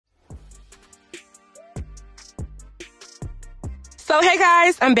So hey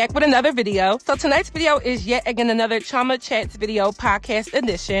guys, I'm back with another video. So tonight's video is yet again another Chioma Chats video podcast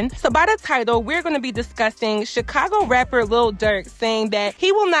edition. So by the title, we're going to be discussing Chicago rapper Lil Durk saying that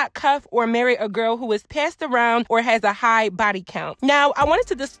he will not cuff or marry a girl who is passed around or has a high body count. Now, I wanted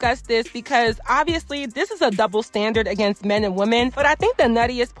to discuss this because obviously this is a double standard against men and women, but I think the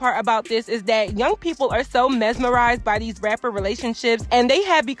nuttiest part about this is that young people are so mesmerized by these rapper relationships and they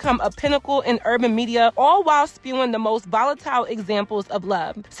have become a pinnacle in urban media, all while spewing the most volatile examples of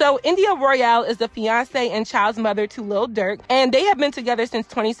love. So Royale is the fiance and child's mother to Lil Durk, and they have been together since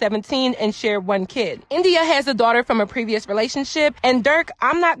 2017 and share one kid. India has a daughter from a previous relationship, and Durk,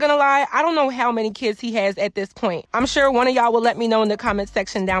 I'm not gonna lie, I don't know how many kids he has at this point. I'm sure one of y'all will let me know in the comment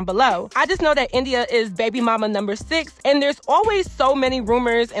section down below. I just know that India is baby mama number 6, and there's always so many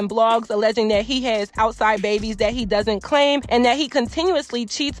rumors and blogs alleging that he has outside babies that he doesn't claim and that he continuously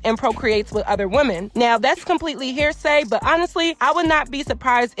cheats and procreates with other women. Now, that's completely hearsay, but honestly, I would not be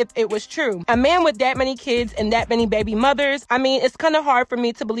surprised if it was true. A man with that many kids and that many baby mothers, I mean, it's kind of hard for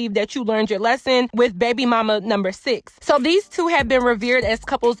me to believe that you learned your lesson with baby mama number 6. So these two have been revered as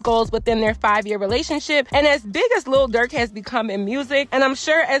couples goals within their 5-year relationship, and as big as Lil Durk has become in music, and I'm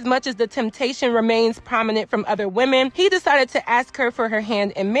sure as much as the temptation remains prominent from other women, he decided to ask her for her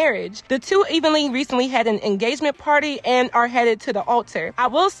hand in marriage. The two evenly recently had an engagement party and are headed to the altar. I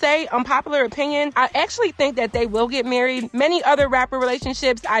will say, unpopular opinion, I actually think that they will get married. Many other rapper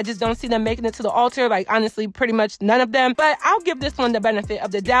relationships, I just don't see them making it to the altar, like honestly pretty much none of them, but I'll give this one the benefit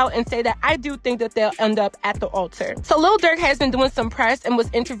of the doubt and say that I do think that they'll end up at the altar. So Lil Durk has been doing some press and was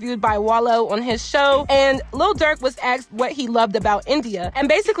interviewed by Royale on his show, and Lil Durk was asked what he loved about India, and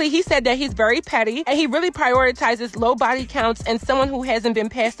basically he said that he's very petty and he really prioritizes low body counts and someone who hasn't been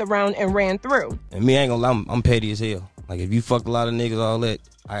passed around and ran through. And me, I ain't gonna lie, I'm petty as hell. Like if you fucked a lot of niggas, all that,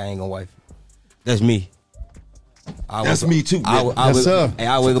 I ain't gonna wife. That's me. That's me too. I wake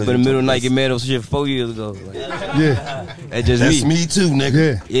up in the middle of the night, get mad over shit 4 years ago. Like, yeah, that's me too,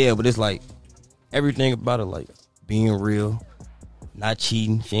 nigga. Yeah, but it's like everything about it, like being real, not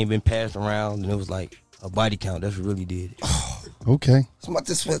cheating. She ain't been passed around, and it was like a body count. That's what really did it. Okay.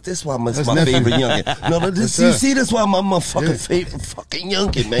 This why my favorite youngin. No, you see, that's why my motherfucking favorite fucking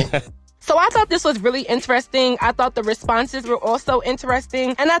youngin, man. So I thought this was really interesting. I thought the responses were also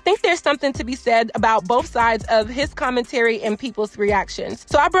interesting. And I think there's something to be said about both sides of his commentary and people's reactions.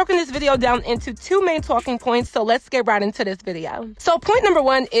 So I've broken this video down into 2 main talking points. So let's get right into this video. So point number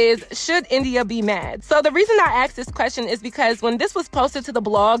 1 is, should India be mad? So the reason I asked this question is because when this was posted to the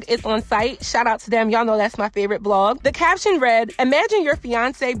blog, it's on site. Shout out to them. Y'all know that's my favorite blog. The caption read, imagine your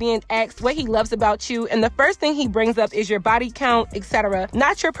fiance being asked what he loves about you, and the first thing he brings up is your body count, etc.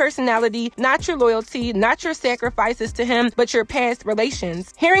 Not your personality, not your loyalty, not your sacrifices to him, but your past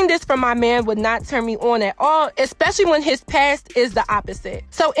relations. Hearing this from my man would not turn me on at all, especially when his past is the opposite.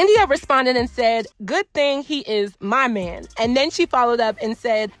 So India responded and said, good thing he is my man. And then she followed up and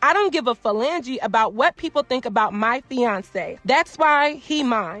said, I don't give a phalange about what people think about my fiance. That's why he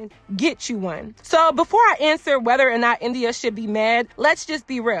mine. Get you one. So before I answer whether or not India should be mad, let's just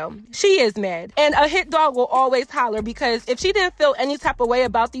be real. She is mad. And a hit dog will always holler, because if she didn't feel any type of way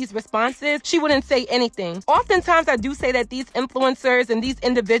about these responses, she wouldn't say anything. Oftentimes, I do say that these influencers and these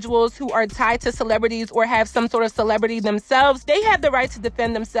individuals who are tied to celebrities or have some sort of celebrity themselves, they have the right to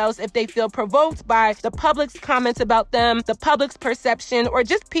defend themselves if they feel provoked by the public's comments about them, the public's perception, or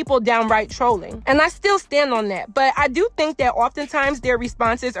just people downright trolling. And I still stand on that. But I do think that oftentimes their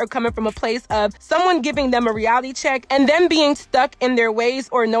responses are coming from a place of someone giving them a reality check and them being stuck in their ways,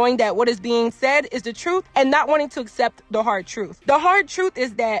 or knowing that what is being said is the truth and not wanting to accept the hard truth. The hard truth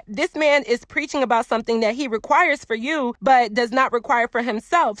is that this man is preaching about something that he requires for you, but does not require for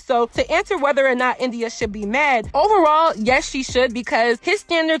himself. So to answer whether or not India should be mad, overall, yes, she should, because his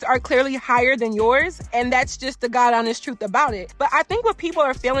standards are clearly higher than yours, and that's just the God honest truth about it. But I think what people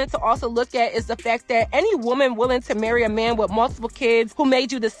are failing to also look at is the fact that any woman willing to marry a man with multiple kids who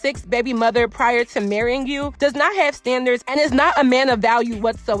made you the 6th baby mother prior to marrying you does not have standards and is not a man of value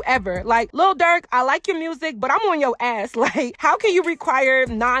whatsoever. Like, Lil Durk, I like your music, but I'm on your ass. Like, how can you require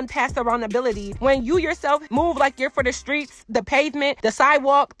non-pass around ability when you yourself move like you're for the streets, the pavement, the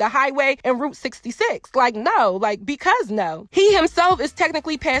sidewalk, the highway, and Route 66? Like, no, because no. He himself is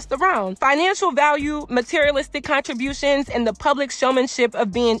technically passed around. Financial value, materialistic contributions, and the public showmanship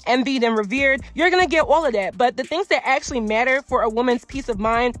of being envied and revered, you're gonna get all of that. But the things that actually matter for a woman's peace of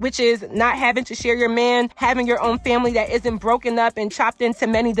mind, which is not having to share your man, having your own family that isn't broken up and chopped into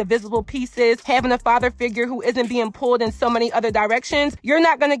many divisible pieces, having a father figure who isn't being pulled in so many other directions, you're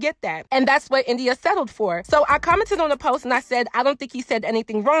not gonna get get that. And that's what India settled for. So I commented on the post and I said, I don't think he said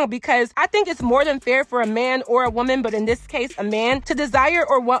anything wrong, because I think it's more than fair for a man or a woman, but in this case, a man, to desire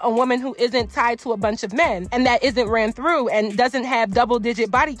or want a woman who isn't tied to a bunch of men and that isn't ran through and doesn't have double-digit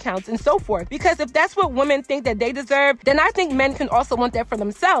body counts and so forth. Because if that's what women think that they deserve, then I think men can also want that for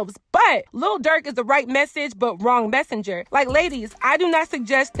themselves. But Lil Durk is the right message, but wrong messenger. Like, ladies, I do not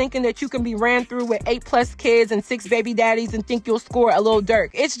suggest thinking that you can be ran through with 8+ kids and 6 baby daddies and think you'll score a Lil Durk.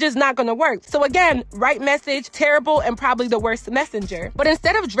 It's just not gonna work. So again, right message, terrible, and probably the worst messenger. But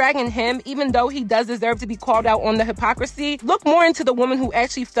instead of dragging him, even though he does deserve to be called out on the hypocrisy, look more into the woman who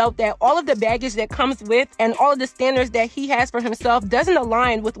actually felt that all of the baggage that comes with and all of the standards that he has for himself doesn't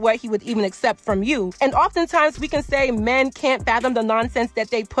align with what he would even accept from you. And oftentimes we can say men can't fathom the nonsense that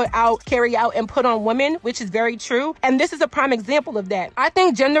they put out, carry out, and put on women, which is very true. And this is a prime example of that. I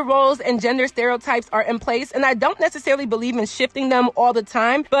think gender roles and gender stereotypes are in place, and I don't necessarily believe in shifting them all the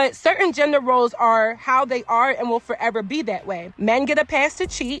time, but certain gender roles are how they are and will forever be that way. Men get a pass to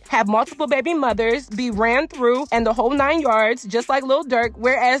cheat, have multiple baby mothers, be ran through, and the whole 9 yards, just like Lil Durk,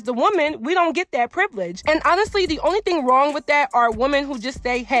 whereas the woman, we don't get that privilege. And honestly, the only thing wrong with that are women who just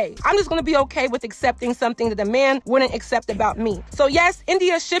say, hey, I'm just going to be okay with accepting something that a man wouldn't accept about me. So yes,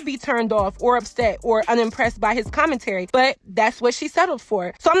 India should be turned off or upset or unimpressed by his commentary, but that's what she settled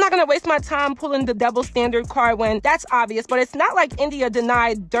for. So I'm not going to waste my time pulling the double standard card when that's obvious, but it's not like India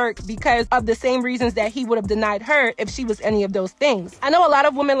denied Durk because of the same reasons that he would have denied her if she was any of those things. I know a lot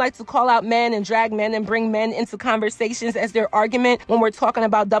of women like to call out men and drag men and bring men into conversations as their argument when we're talking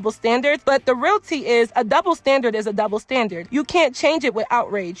about double standards, but the real tea is a double standard is a double standard. You can't change it with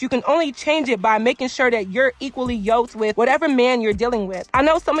outrage. You can only change it by making sure that you're equally yoked with whatever man you're dealing with. I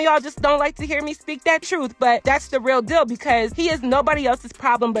know some of y'all just don't like to hear me speak that truth, but that's the real deal, because he is nobody else's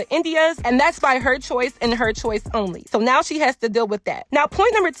problem but India's, and that's by her choice and her choice only. So now she has to deal with that. Now,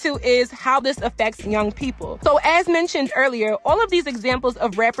 point number 2 is how this affects young people. So as mentioned earlier, all of these examples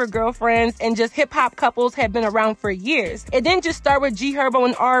of rapper girlfriends and just hip-hop couples have been around for years. It didn't just start with G Herbo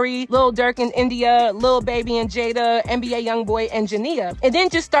and Ari, Lil Durk and India, Lil Baby and Jada, NBA Youngboy and Jania. It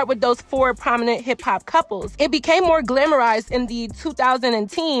didn't just start with those 4 prominent hip-hop couples. It became more glamorized in the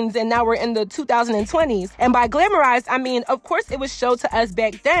 2010s, and now we're in the 2020s. And by glamorized, I mean, of course it was showed to us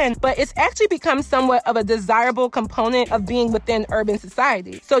back then, but it's actually become somewhat of a desirable component of being within urban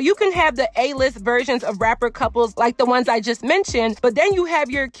society. So you can have the A-list versions of rapper couples like the ones I just mentioned, but then you have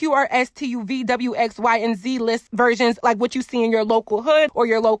your QRSTUV, WX, Y, and Z list versions like what you see in your local hood or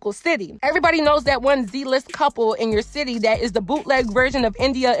your local city. Everybody knows that one Z-list couple in your city that is the bootleg version of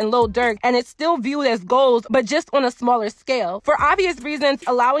India and Lil Durk, and it's still viewed as goals, but just on a smaller scale. For obvious reasons,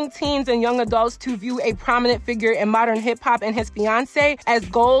 allowing teens and young adults to view a prominent figure in modern hip-hop and his fiance as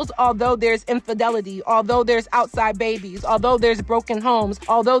goals, although there's infidelity, although there's outside babies, although there's broken homes,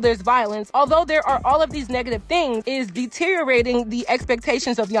 although there's violence, although there are all of these negative things, is deteriorating the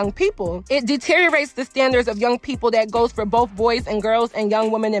expectations of young people. It deteriorates the standards of young people that goes for both boys and girls and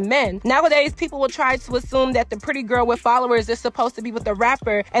young women and men. Nowadays, people will try to assume that the pretty girl with followers is supposed to be with the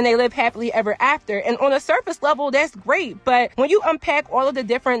rapper and they live happily ever after. And on a surface level, that's great. But when you unpack all of the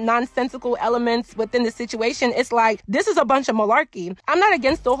different nonsensical elements within the situation, it's like, this is a bunch of malarkey. I'm not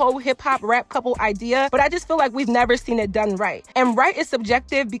against the whole hip-hop rap couple idea, but I just feel like we've never seen it done right. And right is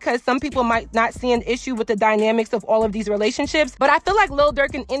subjective because some people might not see an issue with the dynamics of all of these relationships, but I feel like Lil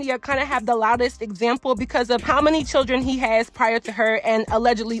Durk and India kind of have the loudest example because of how many children he has prior to her and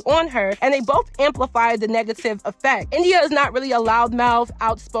allegedly on her, and they both amplify the negative effect. India is not really a loudmouth,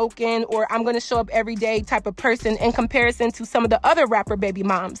 outspoken, or I'm gonna show up every day type of person in comparison to some of the other rapper baby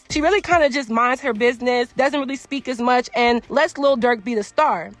moms. She really kind of just minds her business, doesn't really speak as much, and lets Lil Durk be the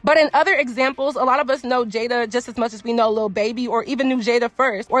star. But in other examples, a lot of us know Jada just as much as we know Lil Baby, or even knew Jada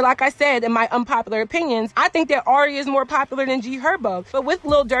first. Or like I said, in my unpopular opinions, I think that Ari is more popular than G Herbo. But with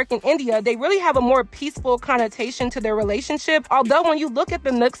Lil Durk and India, they really have a more peaceful connotation to their relationship. Although when you look at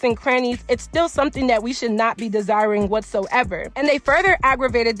the nooks and crannies, it's still something that we should not be desiring whatsoever. And they further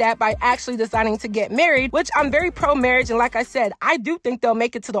aggravated that by actually deciding to get married, which I'm very pro-marriage. And like I said, I do think they'll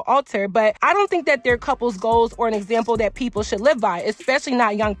make it to the altar, but I don't think that they're couples goals or an example that people should live by, especially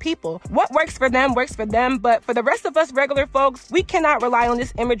not young people. What works for them, but for the rest of us regular folks, we cannot rely on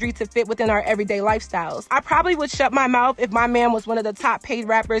this imagery to fit within our everyday lifestyles. I probably would shut my mouth if my man was one of the top paid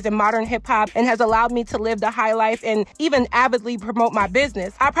rappers in modern hip-hop and has allowed me to live the high life and even avidly promote my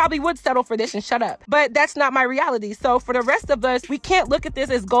business. I probably would settle for this and shut up. But that's not my reality. So for the rest of us, we can't look at this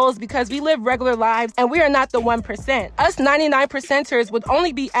as goals because we live regular lives and we are not the 1%. Us 99%ers would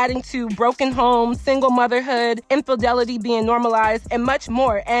only be adding to broken homes, single motherhood, infidelity being normalized, and much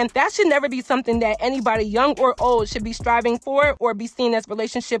more. And that should never be something that anybody young or old should be striving for or be be seen as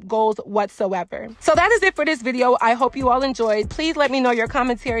relationship goals whatsoever. So that is it for this video. I hope you all enjoyed. Please let me know your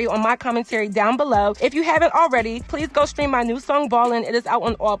commentary on my commentary down below. If you haven't already, please go stream my new song Ballin'. It is out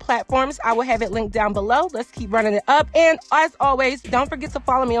on all platforms. I will have it linked down below. Let's keep running it up. And as always, don't forget to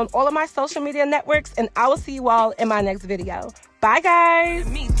follow me on all of my social media networks, and I will see you all in my next video. Bye, guys.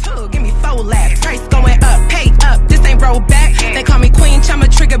 Me too, give me 4 laps. Price going up, pay up, this ain't roll back. They call me Queen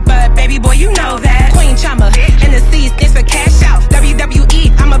Chioma, trigger bud, baby boy, you know that. Queen Chioma, and the C stands for cash out.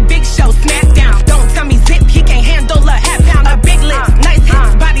 WWE, I'm a big show, smack down. Don't tell me zip, he can't handle a half pound. A big lips, nice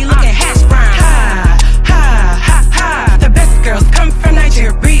hips, body looking hash brown. Ha, ha, ha, ha. The best girls come from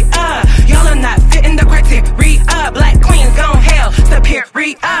Nigeria. Y'all are not fitting the criteria. Black queens gone hell,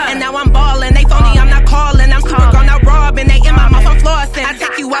 superior. And now I'm ballin', they phony, I'm not calling. I'm super grown, not robbing, they in my mouth, I'm flossing. I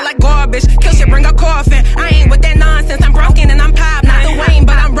take you out like garbage, kill shit, bring a coffin. I ain't with that nonsense, I'm broken and I'm pop. Not the Wayne,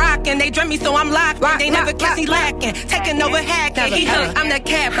 but I'm rockin'. They drum me, so I'm locked. They never catch me lacking, taking over hacking. He hooked, I'm the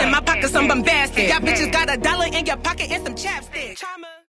captain, my pockets some bombastic. Y'all bitches got $1 in your pocket and some chapstick.